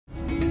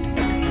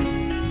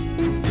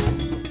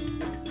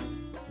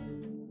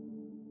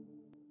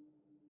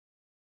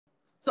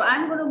So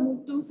I'm going to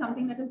move to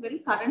something that is very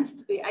current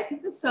today. I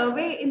think the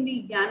survey in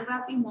the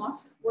Gyanvapi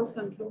Mosque was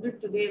concluded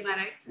today. Am I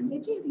right,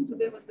 Sanjay ji? I think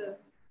today was the...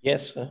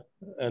 Yes,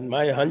 and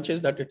my hunch is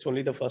that it's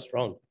only the first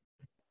round.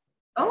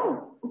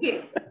 Oh,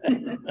 okay.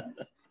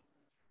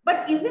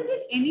 But isn't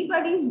it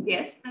anybody's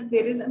guess that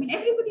there is, I mean,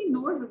 everybody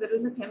knows that there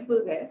is a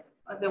temple there,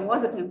 or there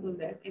was a temple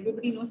there.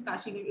 Everybody knows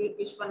Kashi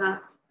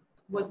Vishwanath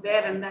was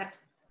there and that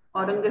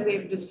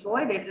Aurangzeb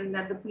destroyed it and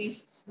that the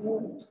priests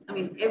moved. I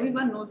mean,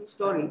 everyone knows the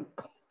story.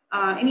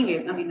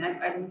 Anyway, I mean,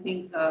 I don't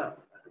think the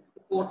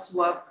courts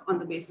work on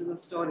the basis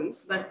of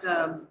stories, but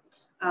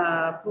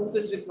proof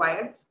is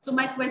required. So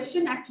my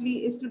question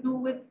actually is to do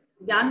with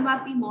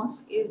Gyanvapi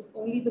Mosque is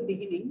only the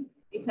beginning.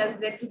 It has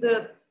led to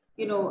the,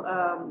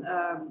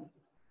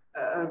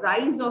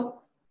 rise of,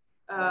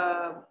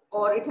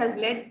 or it has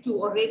led to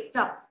or raked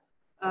up,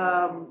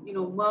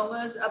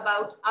 murmurs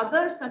about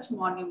other such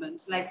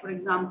monuments, like, for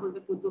example,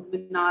 the Qutub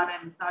Minar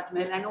and Taj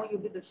Mahal. I know you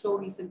did a show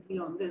recently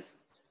on this.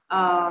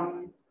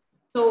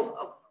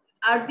 So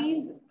are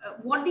these,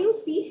 what do you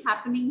see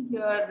happening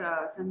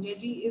here, Sanjay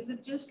ji? Is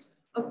it just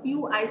a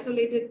few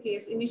isolated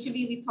cases?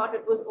 Initially, we thought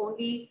it was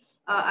only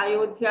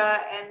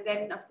Ayodhya, and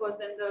then, of course,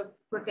 then the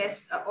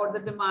protest or the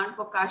demand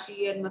for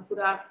Kashi and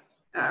Mathura,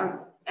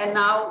 and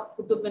now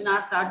Qutub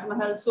Minar, Taj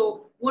Mahal.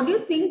 So what do you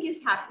think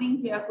is happening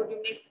here? Could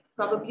you make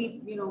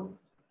probably,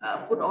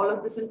 put all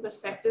of this in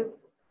perspective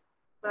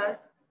for us?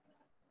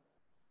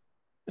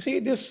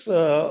 See, this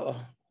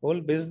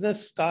whole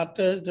business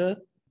started,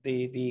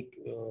 the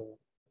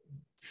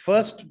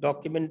first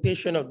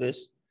documentation of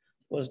this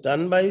was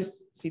done by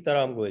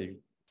Sitaram Goyal.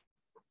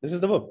 This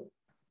is the book.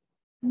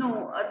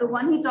 No, the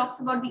one he talks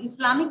about the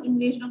Islamic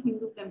invasion of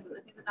Hindu temple.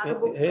 I think another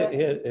book.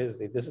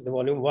 This is the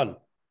volume 1.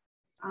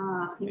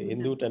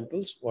 Hindu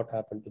temples, what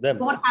happened to them?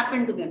 What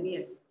happened to them?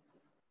 Yes.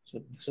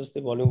 So this is the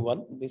volume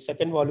 1. The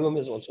second volume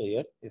is also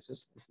here. This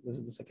is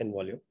the second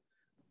volume.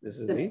 This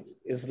is the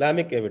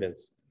Islamic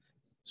evidence.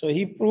 So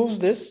he proves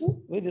this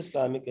with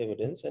Islamic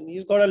evidence, and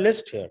he's got a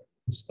list here.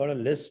 He's got a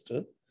list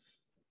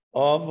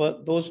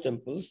of those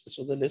temples. This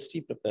was the list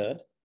he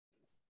prepared.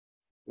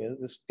 Here's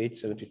this page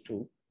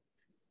 72.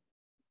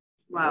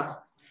 Wow. Yes.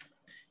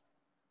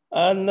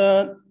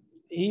 And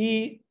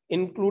he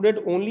included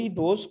only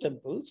those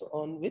temples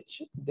on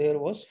which there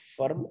was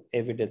firm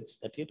evidence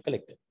that he had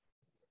collected.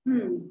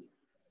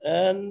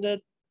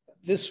 And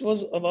this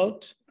was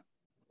about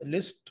a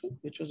list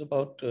which was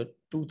about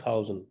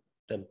 2,000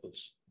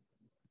 temples.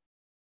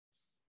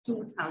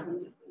 2,000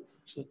 temples.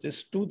 So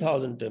this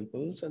 2,000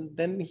 temples, and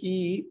then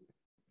he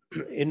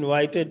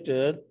invited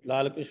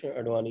Lal Krishna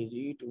Advani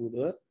ji to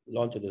the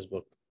launch of this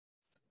book.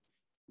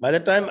 By the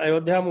time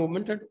Ayodhya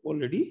movement had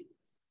already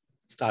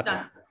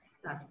started.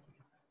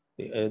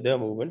 The Ayodhya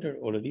movement had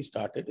already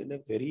started in a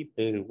very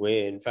big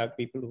way. In fact,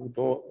 people who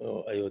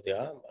know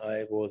Ayodhya,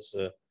 I was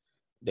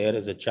there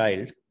as a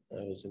child.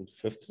 I was in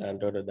 5th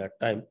standard at that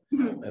time.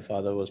 My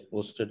father was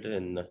posted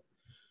in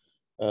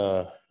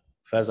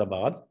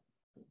Faizabad,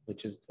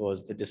 which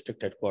was the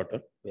district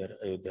headquarters where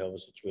Ayodhya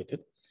was situated.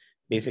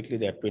 Basically,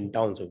 there are twin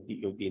towns of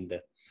you've been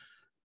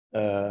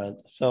there.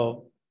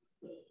 So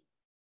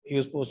he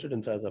was posted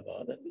in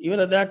Faizabad. And even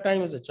at that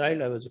time, as a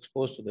child, I was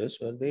exposed to this,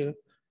 where the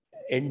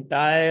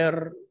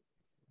entire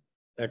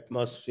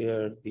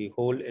atmosphere, the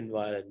whole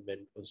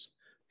environment was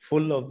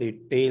full of the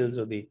tales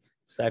of the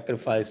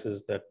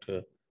sacrifices that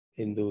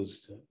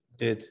Hindus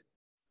did.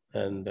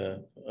 And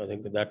I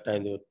think at that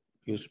time they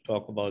used to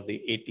talk about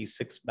the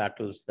 86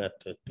 battles that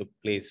took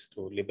place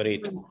to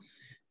liberate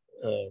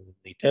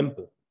the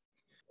temple.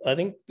 I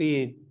think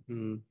the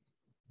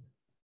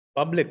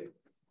public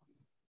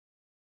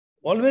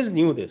always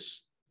knew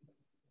this,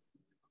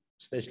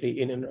 especially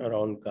in and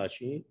around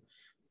Kashi.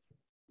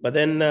 But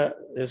then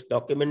this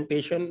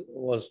documentation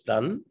was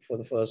done for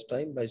the first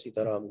time by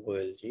Sitaram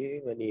Goyal ji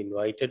when he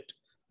invited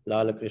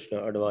Lal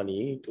Krishna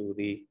Advani to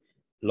the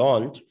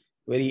launch.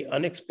 Very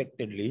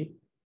unexpectedly,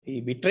 he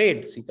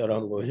betrayed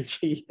Sitaram Goyal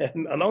ji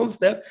and announced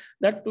that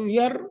we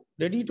are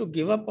ready to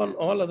give up on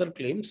all other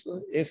claims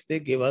if they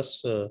give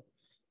us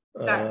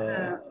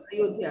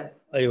Ayodhya.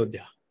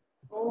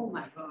 Oh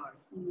my God.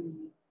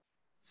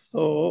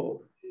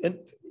 So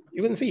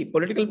you can see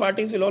political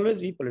parties will always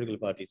be political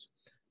parties,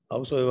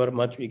 howsoever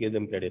much we give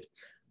them credit.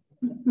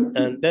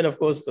 And then, of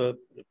course, the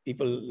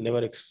people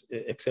never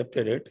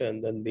accepted it.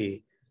 And then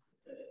the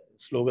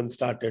slogan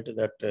started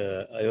that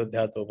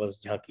Ayodhya to bas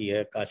jhanki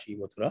hai, Kashi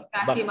Mathura.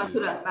 Kashi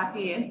Mathura,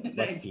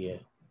 baki hai.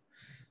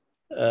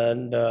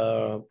 And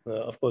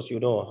of course, you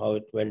know how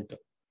it went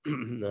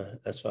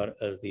as far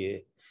as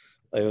the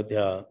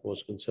Ayodhya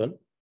was concerned.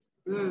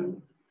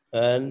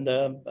 And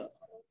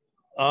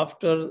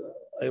after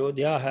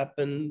Ayodhya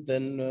happened,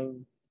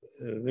 then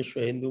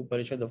Vishwa Hindu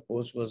Parishad, of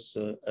course, was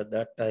at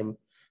that time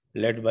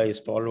led by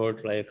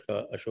stalwart like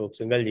Ashok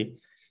Singhal.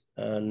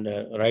 And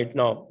right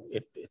now,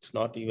 it's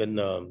not even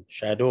a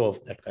shadow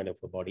of that kind of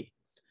a body.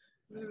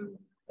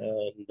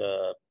 And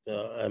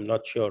I'm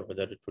not sure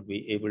whether it would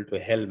be able to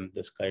helm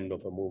this kind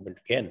of a movement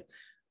again.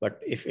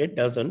 But if it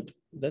doesn't,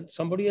 then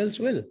somebody else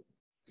will.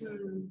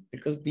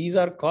 Because these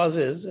are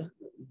causes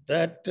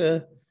that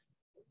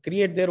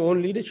create their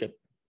own leadership.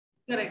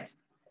 Correct.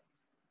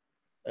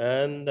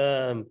 And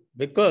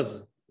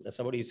because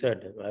somebody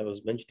said, I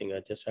was mentioning,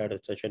 I just had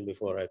a session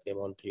before I came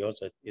on to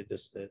yours,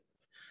 this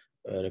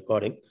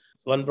recording.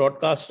 One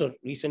broadcaster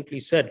recently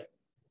said,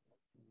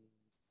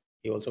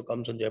 he also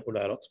comes on Jaipur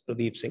Dialogues,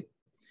 Pradeep Singh.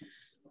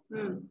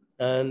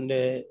 And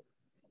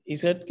he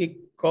said कि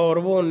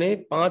कौरवों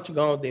ने 5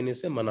 गांव देने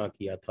से मना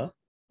किया था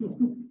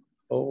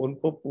और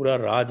उनको पूरा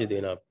राज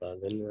देना पड़ा.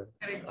 Then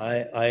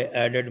I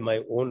added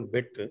my own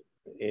bit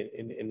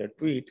in a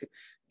tweet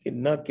कि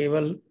न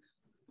केवल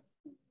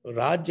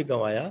राज्य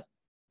गंवाया,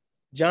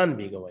 जान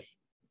भी गंवाई.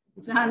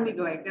 जान भी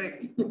गंवाई,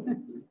 correct.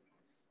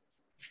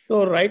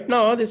 So right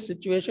now this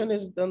situation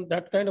is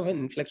that kind of an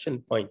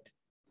inflection point.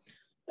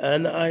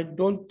 And I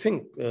don't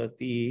think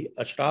the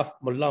Ashraf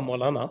Mullah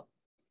Maulana,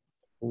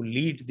 who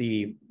lead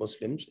the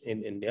Muslims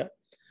in India,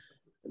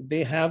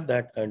 they have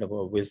that kind of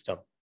a wisdom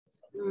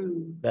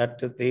that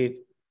they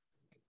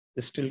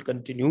still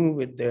continue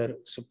with their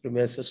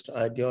supremacist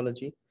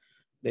ideology.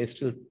 They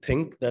still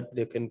think that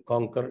they can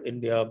conquer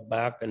India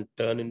back and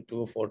turn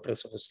into a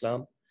fortress of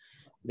Islam.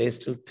 They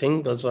still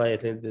think, that's why I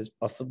think this is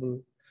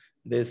possible.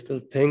 They still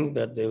think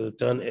that they will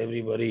turn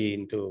everybody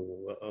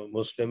into a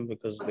Muslim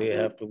because they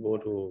have to go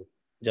to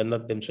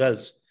Jannat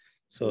themselves.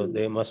 So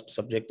they must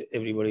subject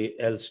everybody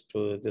else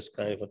to this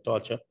kind of a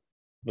torture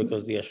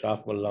because the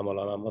Ashraf Mullah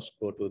Maulana must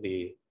go to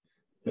the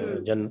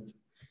Jannat.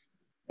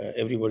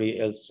 Everybody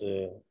else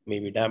may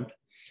be damned.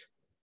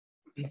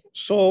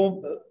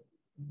 So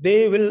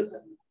they will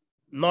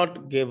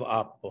not give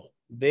up.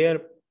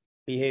 Their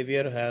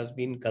behavior has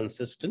been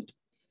consistent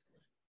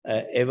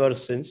ever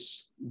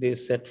since they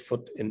set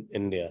foot in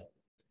India.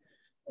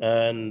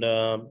 And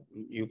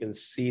you can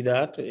see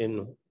that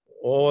in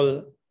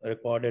all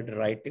recorded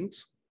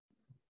writings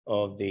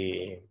of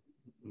the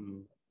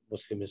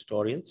Muslim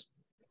historians.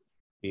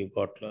 We've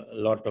got a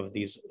lot of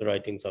these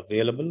writings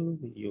available.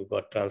 You've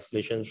got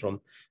translations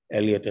from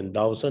Eliot and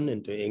Dawson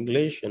into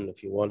English. And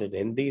if you want it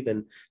in Hindi,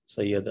 then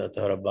Sayyid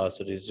Athar Abbas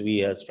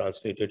Rizvi has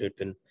translated it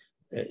in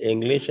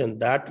English. And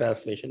that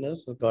translation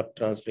has got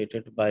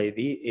translated by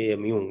the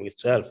AMU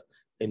itself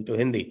into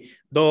Hindi.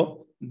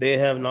 Though they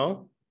have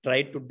now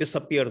tried to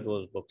disappear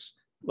those books.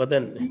 But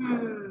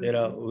then there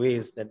are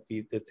ways that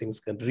the things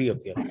can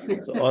reappear.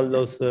 So all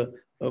those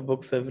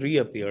books have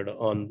reappeared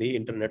on the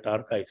Internet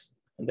archives.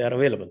 And they are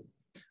available.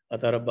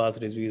 Athar Abbas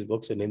Rizvi's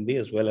books in Hindi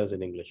as well as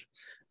in English.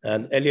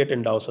 And Eliot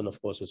and Dawson,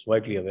 of course, is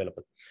widely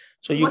available.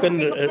 So you can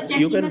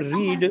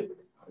read.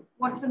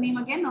 What's the name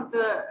again of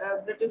the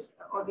British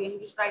or the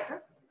English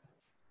writer?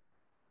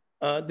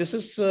 This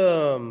is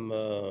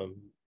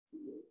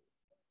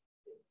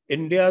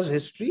India's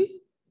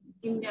history.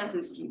 India's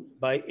history.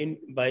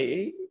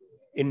 By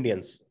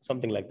Indians,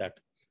 something like that.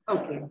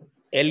 Okay.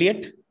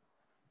 Eliot,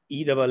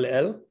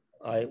 ELLIOTT,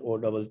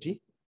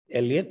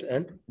 Eliot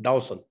and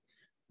Dawson.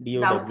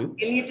 Dawson.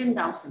 Eliot and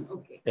Dawson.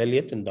 Okay.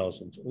 Eliot and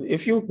Dawson. So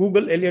if you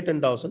Google Eliot and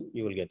Dawson,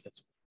 you will get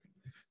this.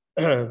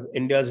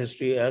 India's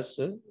history as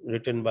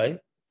written by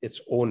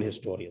its own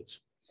historians.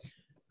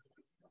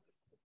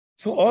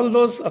 So all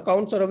those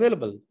accounts are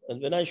available.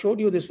 And when I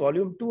showed you this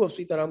volume 2 of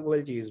Sitaram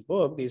Goelji's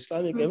book, the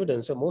Islamic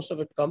evidence, most of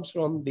it comes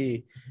from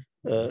the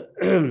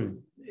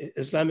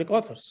Islamic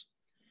authors.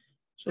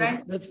 So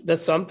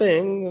that's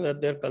something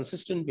that their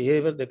consistent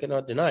behavior they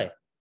cannot deny.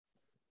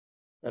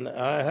 And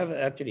I have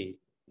actually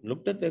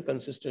looked at their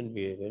consistent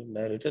behavior, and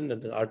I written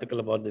an article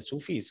about the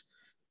Sufis.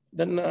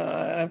 Then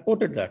I have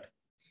quoted that.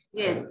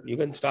 Yes. You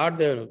can start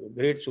their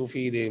great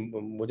Sufi, the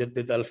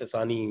Mujaddid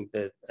Al-Fasani,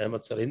 the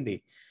Ahmad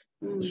Sarindi,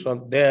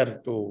 from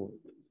there to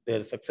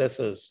their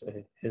successors,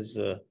 his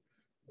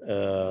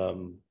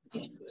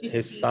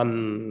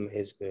son,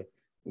 his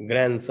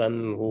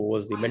grandson, who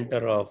was the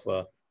mentor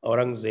of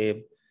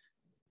Aurangzeb.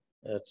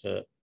 That's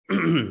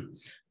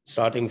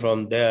starting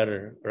from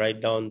there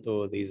right down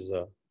to these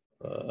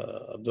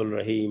Abdul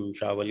Rahim,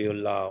 Shah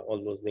Waliullah,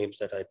 all those names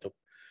that I took.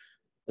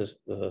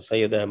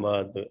 Sayyid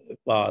Ahmad,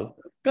 Iqbal,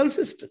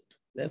 consistent.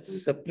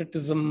 That's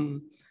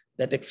separatism,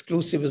 that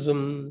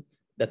exclusivism,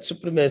 that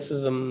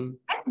supremacism.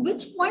 At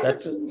which point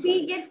does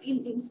Sufi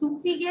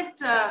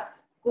get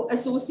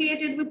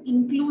associated with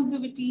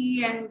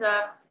inclusivity and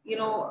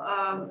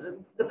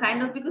the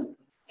kind of, because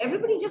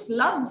everybody just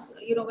loves,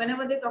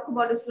 whenever they talk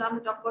about Islam,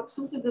 they talk about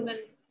Sufism, and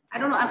I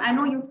don't know. I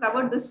know you've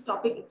covered this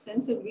topic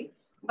extensively,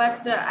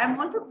 but I'm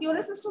also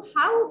curious as to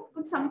how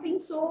could something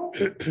so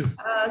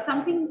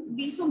something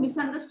be so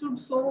misunderstood,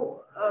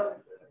 so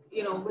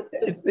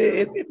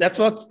that's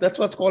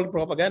what's called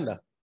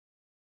propaganda.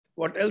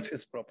 What else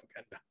is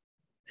propaganda?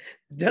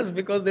 Just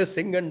because they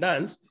sing and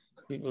dance,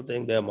 people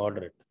think they are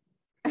moderate.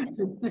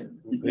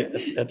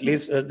 At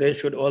least they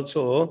should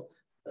also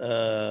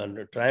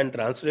try and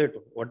translate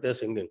what they're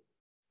singing.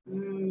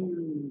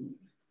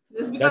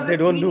 Just because they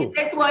don't do.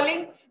 They're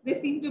twirling, they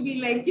seem to be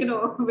like,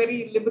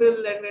 very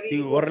liberal and very...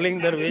 The whirling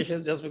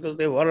dervishes, just because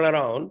they whirl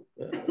around,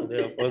 of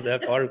course they are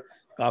called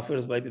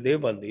kafirs by the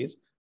Devbandis.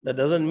 That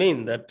doesn't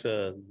mean that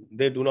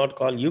they do not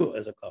call you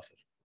as a kafir.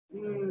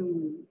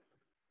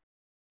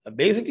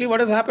 Basically, what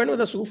has happened with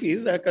the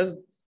Sufis, because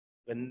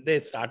when they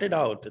started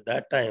out at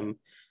that time,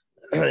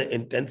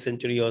 in 10th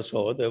century or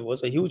so, there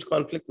was a huge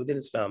conflict within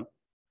Islam.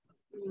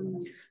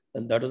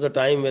 And that was a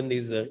time when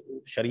these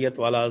Shariat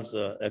Walas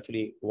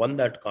actually won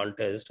that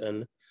contest.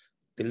 And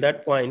till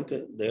that point,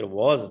 there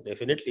was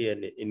definitely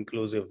an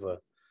inclusive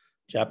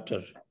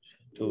chapter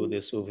to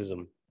this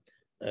Sufism.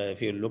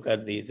 If you look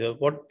at these,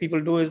 what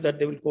people do is that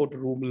they will quote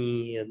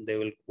Rumi and they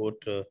will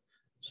quote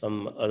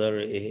some other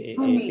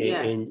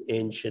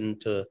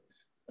ancient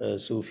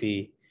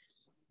Sufi.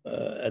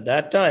 At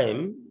that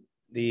time,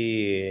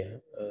 the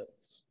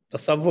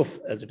tasawwuf,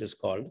 as it is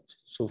called,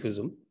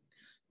 Sufism,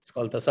 it's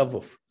called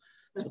tasawwuf.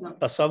 So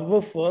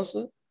tasawwuf was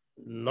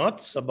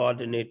not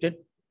subordinated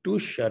to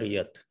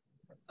Shariat.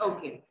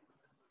 Okay.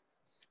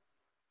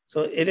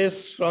 So it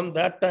is from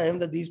that time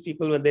that these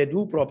people, when they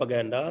do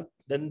propaganda,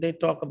 then they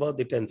talk about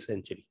the 10th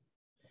century.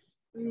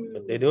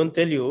 But they don't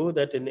tell you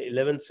that in the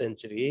 11th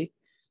century,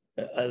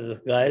 a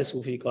guy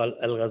Sufi called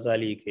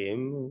Al-Ghazali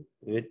came,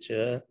 which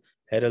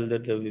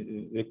heralded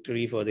the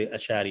victory for the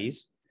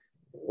Asharis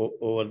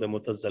over the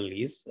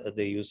Mutazallis.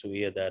 They used to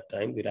be at that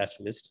time, the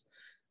rationalists.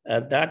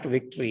 And that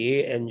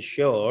victory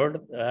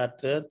ensured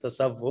that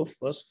Tasawwuf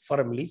was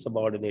firmly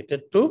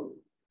subordinated to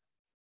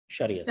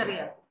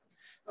Sharia.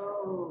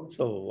 Oh.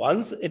 So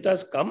once it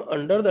has come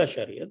under the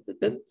Sharia,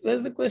 then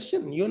where's the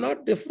question? You're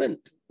not different.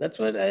 That's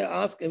what I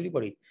ask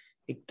everybody.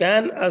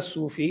 Can a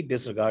Sufi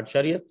disregard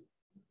Sharia?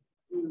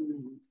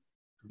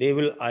 They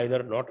will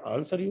either not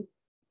answer you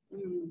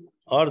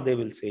or they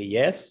will say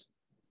yes.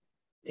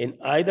 In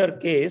either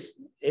case,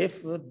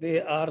 if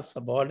they are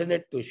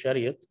subordinate to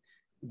Sharia,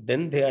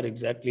 then they are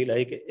exactly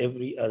like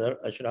every other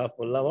Ashraf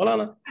Mullah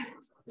Maulana.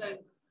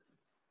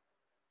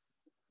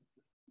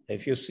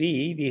 If you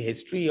see the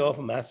history of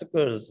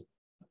massacres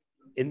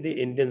in the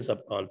Indian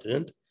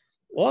subcontinent,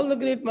 all the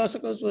great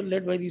massacres were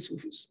led by these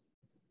Sufis.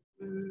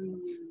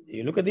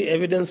 You look at the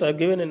evidence I've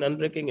given in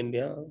Unbreaking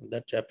India,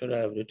 that chapter I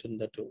have written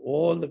that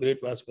all the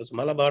great massacres,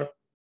 Malabar,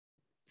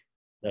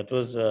 that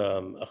was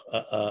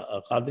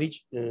a Qadri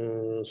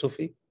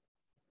Sufi,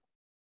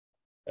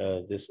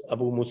 this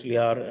Abu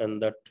Musliar,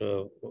 and that,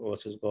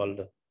 what's his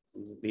called,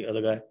 the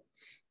other guy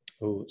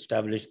who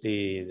established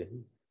the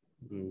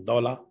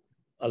Dawla,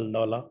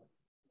 Al-Dawla.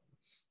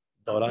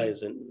 Dawla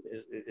is an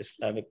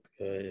Islamic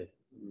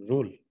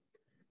rule,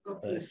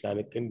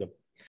 Islamic kingdom.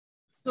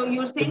 So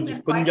you're saying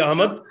that Kunja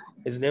Ahmad,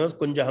 his name was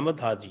Kunja Ahmad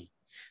Haji.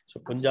 So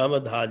Kunja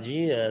Ahmad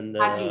Haji and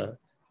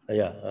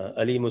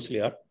Ali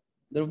Musliar,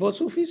 they were both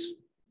Sufis,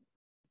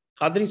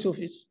 Qadri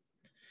Sufis.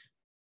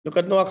 Look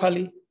at Noah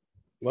Khali.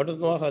 What was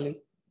Noah Khali?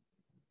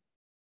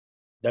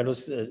 That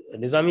was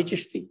Nizami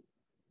Chishti,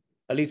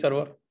 Ali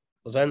Sarwar,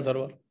 Hussain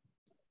Sarwar.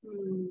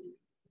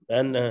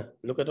 And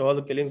look at all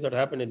the killings that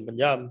happened in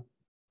Punjab.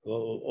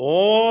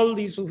 All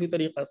these Sufi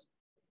tariqas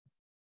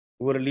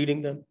who were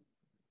leading them.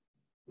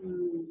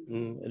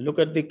 Look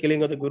at the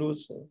killing of the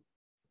gurus.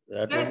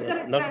 That was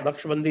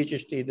Naqshbandi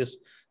Chishti, this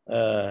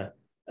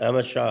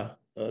Ahmad Shah,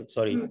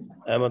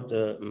 Ahmad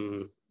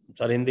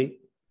Sarindi.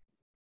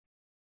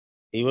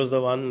 He was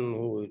the one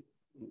who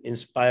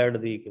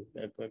inspired the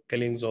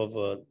killings of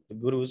the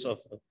gurus, of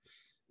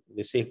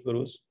the Sikh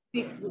gurus.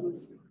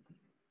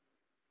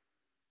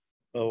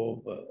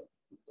 So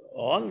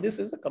all this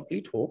is a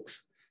complete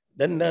hoax.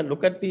 Then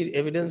look at the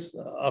evidence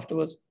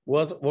afterwards. Who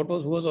was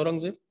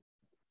Aurangzeb?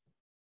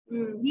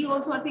 He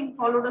also, I think,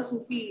 followed a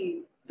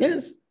Sufi.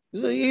 Yes.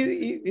 So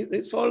he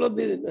followed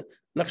the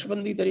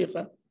Naqshbandi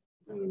tariqa.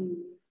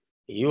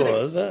 He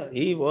was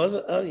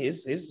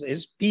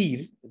his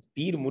peer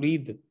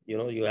murid. You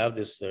know, you have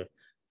this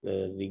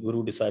the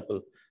guru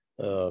disciple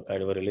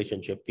kind of a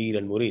relationship, peer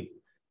and murid.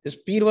 His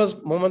peer was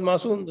Muhammad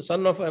Masoom, the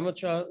son of Ahmad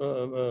Shah,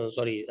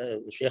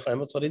 Sheikh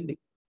Ahmad Sarindi.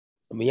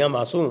 So Mian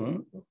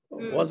Masoom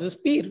was his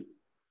peer.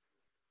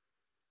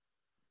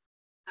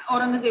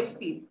 Aurangzeb's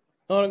peer.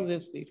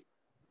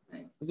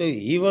 Right. So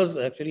he was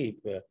actually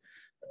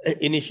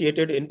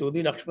initiated into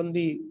the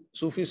Naqshbandi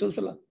Sufi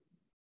Silsila.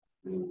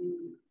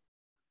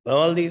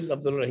 All these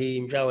Abdul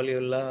Rahim, Shah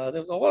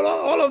Waliullah,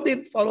 all of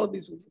them followed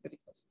these Sufi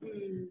tariqas.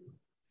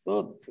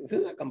 So this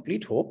is a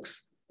complete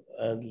hoax.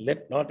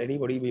 Let not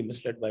anybody be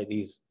misled by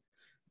these.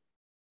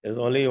 There's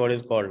only what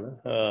is called,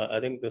 I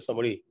think there's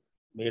somebody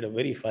made a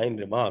very fine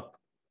remark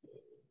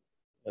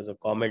as a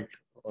comment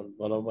on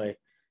one of my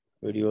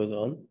videos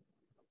on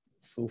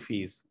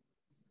Sufis.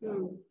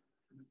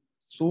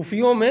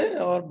 सूफियों में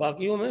और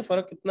बाकियों में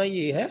फर्क इतना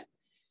ये है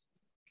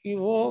कि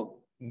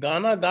वो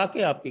गाना गा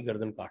के आपकी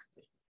गर्दन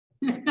काटते हैं.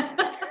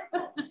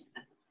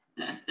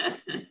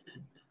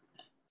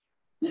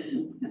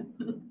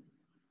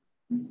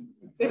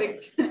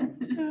 Correct.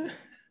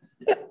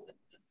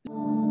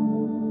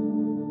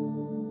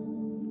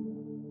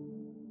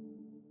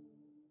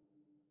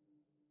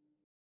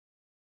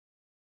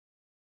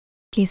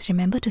 Please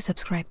remember to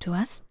subscribe to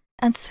us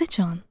and switch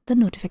on the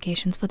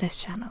notifications for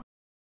this channel.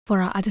 For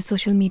our other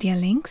social media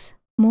links,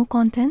 more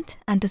content,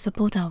 and to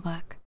support our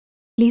work,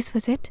 please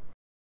visit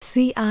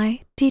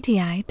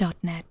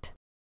citti.net.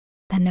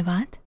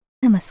 Dhanyavad.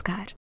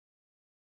 Namaskar.